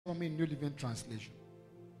for me, New Living Translation.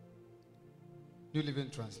 New Living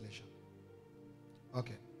Translation.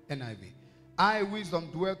 Okay, NIV. I, wisdom,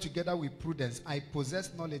 dwell together with prudence. I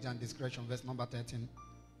possess knowledge and discretion. Verse number 13.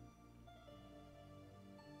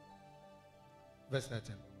 Verse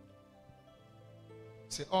 13.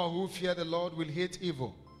 Say, all who fear the Lord will hate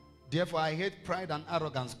evil. Therefore, I hate pride and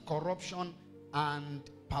arrogance, corruption and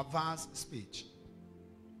perverse speech.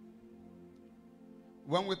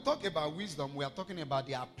 When we talk about wisdom, we are talking about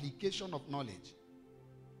the application of knowledge.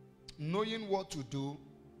 Knowing what to do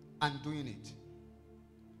and doing it.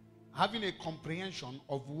 Having a comprehension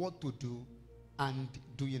of what to do and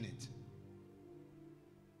doing it.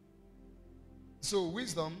 So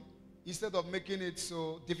wisdom, instead of making it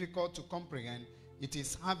so difficult to comprehend, it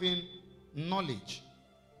is having knowledge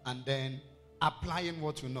and then applying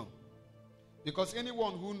what you know. Because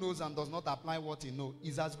anyone who knows and does not apply what he knows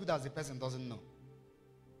is as good as the person doesn't know.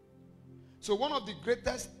 So one of the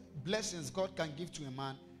greatest blessings God can give to a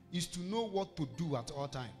man is to know what to do at all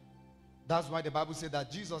times. That's why the Bible said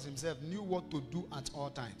that Jesus himself knew what to do at all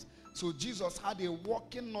times. So Jesus had a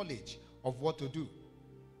working knowledge of what to do.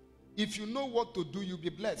 If you know what to do, you'll be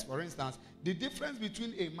blessed. For instance, the difference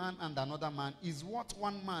between a man and another man is what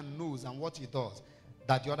one man knows and what he does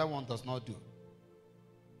that the other one does not do.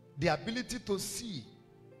 The ability to see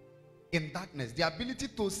in darkness, the ability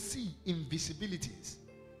to see invisibilities,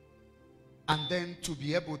 and then to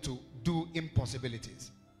be able to do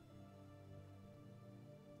impossibilities.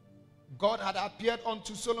 God had appeared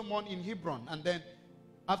unto Solomon in Hebron, and then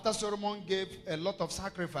after Solomon gave a lot of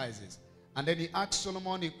sacrifices, and then he asked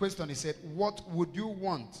Solomon a question. He said, what would you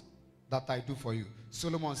want that I do for you?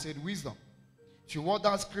 Solomon said, wisdom. If you want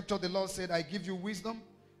that scripture, the Lord said, I give you wisdom,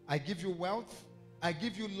 I give you wealth, I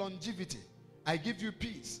give you longevity, I give you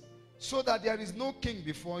peace, so that there is no king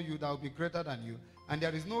before you that will be greater than you, and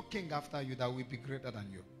there is no king after you that will be greater than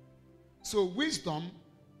you. So wisdom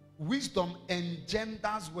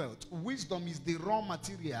engenders wealth. Wisdom is the raw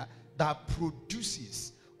material that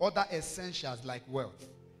produces other essentials like wealth.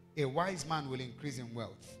 A wise man will increase in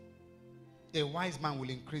wealth. A wise man will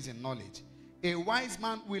increase in knowledge. A wise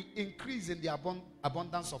man will increase in the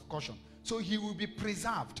abundance of caution. So he will be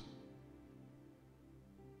preserved.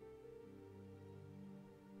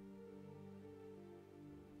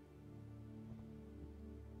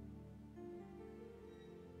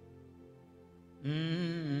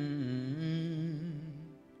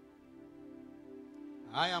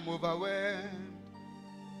 I am overwhelmed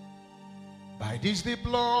by this deep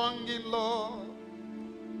longing, Lord.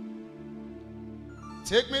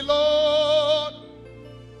 Take me, Lord,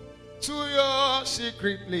 to your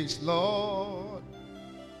secret place, Lord.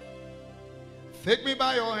 Take me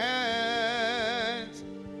by your hands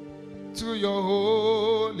to your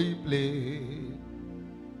holy place.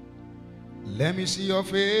 Let me see your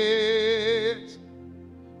face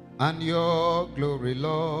and your glory,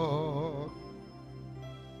 Lord.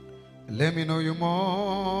 Let me know you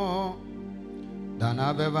more than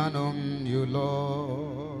I've ever known you,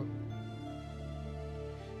 Lord.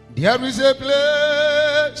 There is a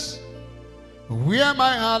place where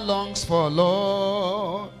my heart longs for,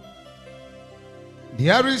 Lord.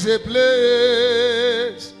 There is a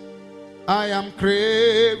place I am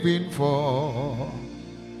craving for.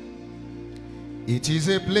 It is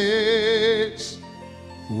a place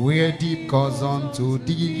where deep goes on to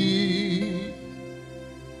deep.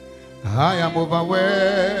 I am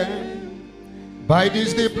overwhelmed by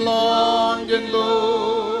this deep longing,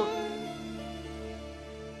 Lord.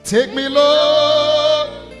 Take me, Lord,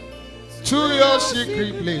 to your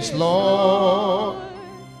secret place, Lord.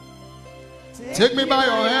 Take me by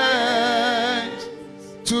your hands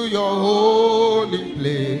to your holy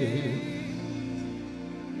place.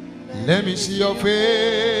 Let me see your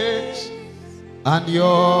face and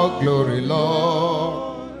your glory,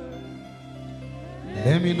 Lord.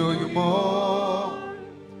 Let me know you more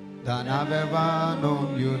than I've ever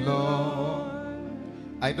known you, Lord.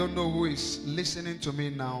 I don't know who is listening to me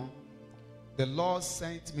now. The Lord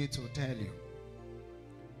sent me to tell you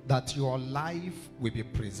that your life will be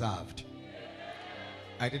preserved.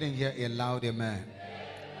 I didn't hear a loud amen.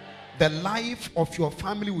 The life of your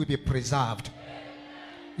family will be preserved.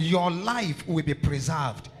 Your life will be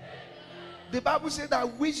preserved. The Bible says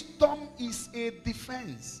that wisdom is a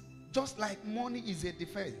defense, just like money is a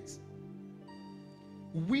defense.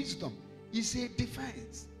 Wisdom is a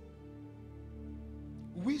defense.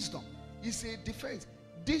 Wisdom is a defense.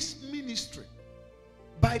 This ministry,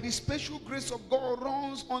 by the special grace of God,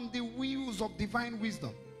 runs on the wheels of divine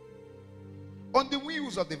wisdom. On the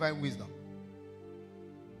wheels of divine wisdom.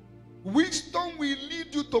 Wisdom will lead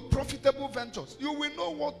you to profitable ventures. You will know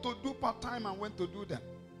what to do part-time and when to do them.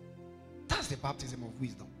 That's the baptism of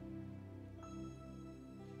wisdom.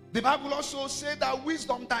 The Bible also says that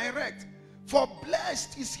wisdom direct. For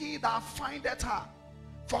blessed is he that findeth her,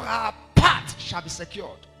 for her path shall be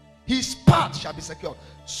secured. His path shall be secured.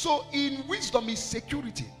 So in wisdom is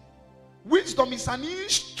security. Wisdom is an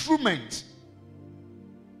instrument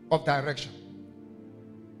of direction.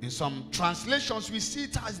 In some translations, we see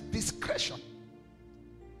it as discretion.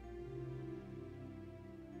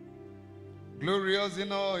 Glorious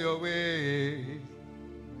in all your ways,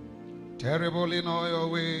 terrible in all your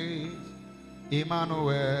ways,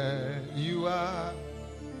 Emmanuel, you are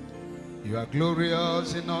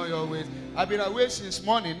glorious in all your ways. I've been away since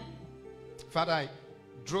morning. Father, I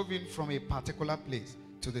drove in from a particular place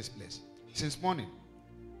to this place since morning.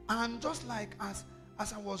 And just like as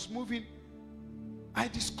I was moving, I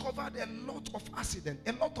discovered a lot of accidents,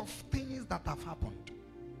 a lot of things that have happened.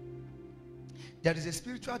 There is a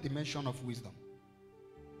spiritual dimension of wisdom.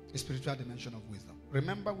 A spiritual dimension of wisdom.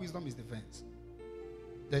 Remember, wisdom is defense.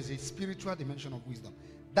 There's a spiritual dimension of wisdom.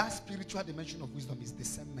 That spiritual dimension of wisdom is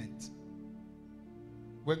discernment.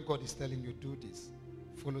 When God is telling you, do this,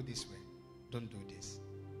 follow this way, don't do this.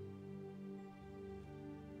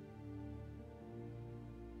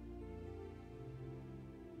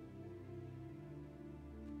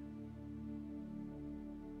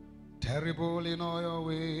 Terrible in all your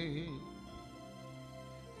ways.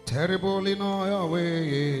 Terrible in all your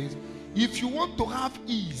ways. If you want to have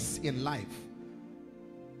ease in life,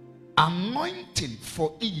 anointing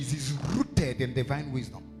for ease is rooted in divine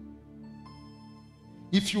wisdom.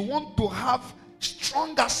 If you want to have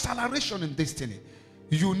strong acceleration in destiny,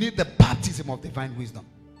 you need the baptism of divine wisdom.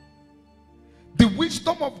 The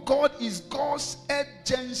wisdom of God is God's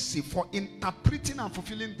agency for interpreting and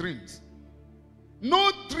fulfilling dreams.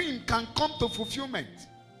 No dream can come to fulfillment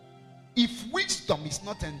if wisdom is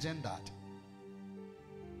not engendered.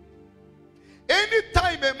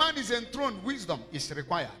 Anytime a man is enthroned, wisdom is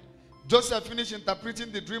required. Joseph finished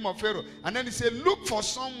interpreting the dream of Pharaoh, and then he said, look for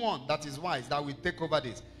someone that is wise that will take over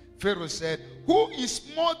this. Pharaoh said, who is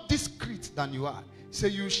more discreet than you are? Say,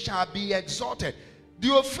 you shall be exalted.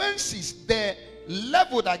 The offenses they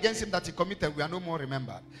leveled against him that he committed were no more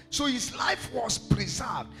remembered. So his life was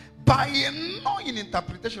preserved by a knowing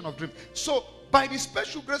interpretation of dreams. So by the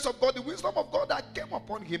special grace of God, the wisdom of God that came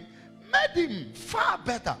upon him made him far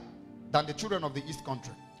better than the children of the East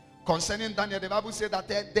country. Concerning Daniel, the Bible said that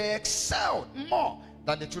they excelled more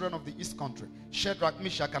than the children of the East country. Shadrach,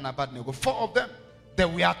 Meshach, and Abednego. 4 of them, they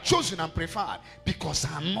were chosen and preferred because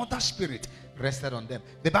another spirit rested on them.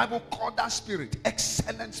 The Bible called that spirit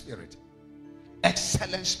excellent spirit.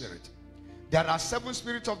 Excellent spirit. There are 7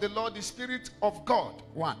 spirits of the Lord. The spirit of God,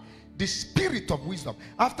 1. The spirit of wisdom.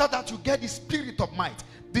 After that, you get the spirit of might.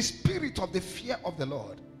 The spirit of the fear of the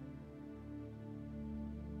Lord.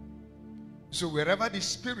 So wherever the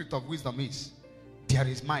spirit of wisdom is, there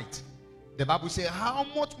is might. The Bible says, how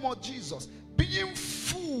much more Jesus, being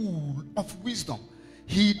full of wisdom,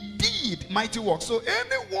 he did mighty works. So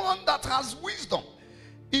anyone that has wisdom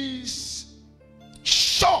is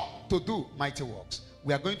sure to do mighty works.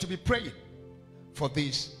 We are going to be praying for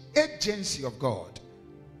this agency of God,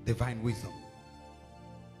 divine wisdom.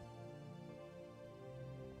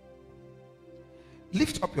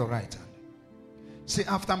 Lift up your right hand. Say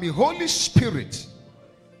after me, Holy Spirit,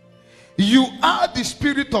 you are the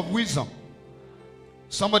spirit of wisdom.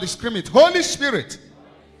 Somebody scream it. Holy Spirit,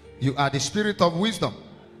 you are the spirit of wisdom.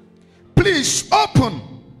 Please open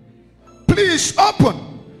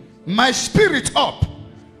my spirit up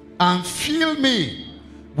and fill me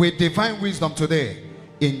with divine wisdom today.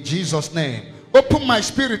 In Jesus' name. Open my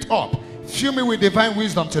spirit up. Fill me with divine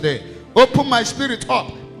wisdom today. Open my spirit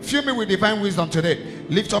up. Fill me with divine wisdom today.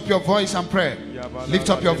 Lift up your voice and pray. Lift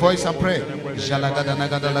up your voice and pray.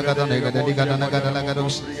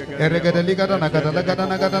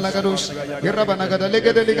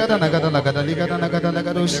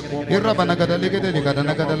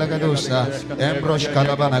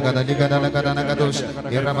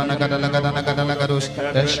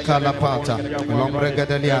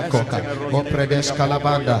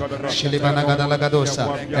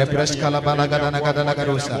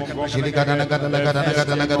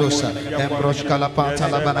 Kalapata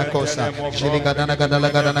la banacosa, Shiligadana Gadala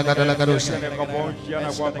Gadana Gadala Garusa,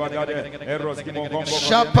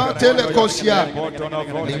 Shapatele Cosia,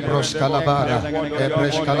 Limbros Calabara,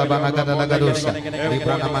 Ebresh Calabana Gadala Garusa,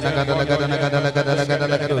 Librana Managadala Gadana Gadala Gadala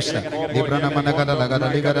Gadala Garusa, Librana Managadala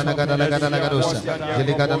Gadala Gadala Gadala Garusa,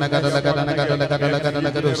 Jiligadana Gadala Gadana Gadala Gadala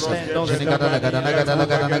Gadala Garusa, Jiligadana Gadana Gadala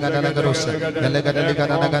Gadana Gadala Garusa, Elegadali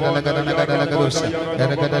Gadana Gadala Gadana Gadala Garusa,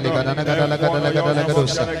 Elegadali Gadana Gadala Gadala Gadala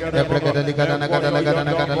Garusa, Ebregadali Gadana lagada lagada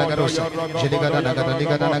nagada lagadosa. Jiligada nagada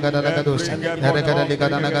ligada nagada lagadosa. Eragada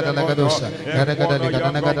ligada nagada lagadosa. Eragada ligada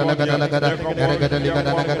nagada lagada lagada. Eragada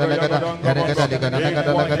ligada nagada lagada. Eragada ligada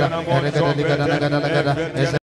nagada lagada. Eragada ligada nagada lagada.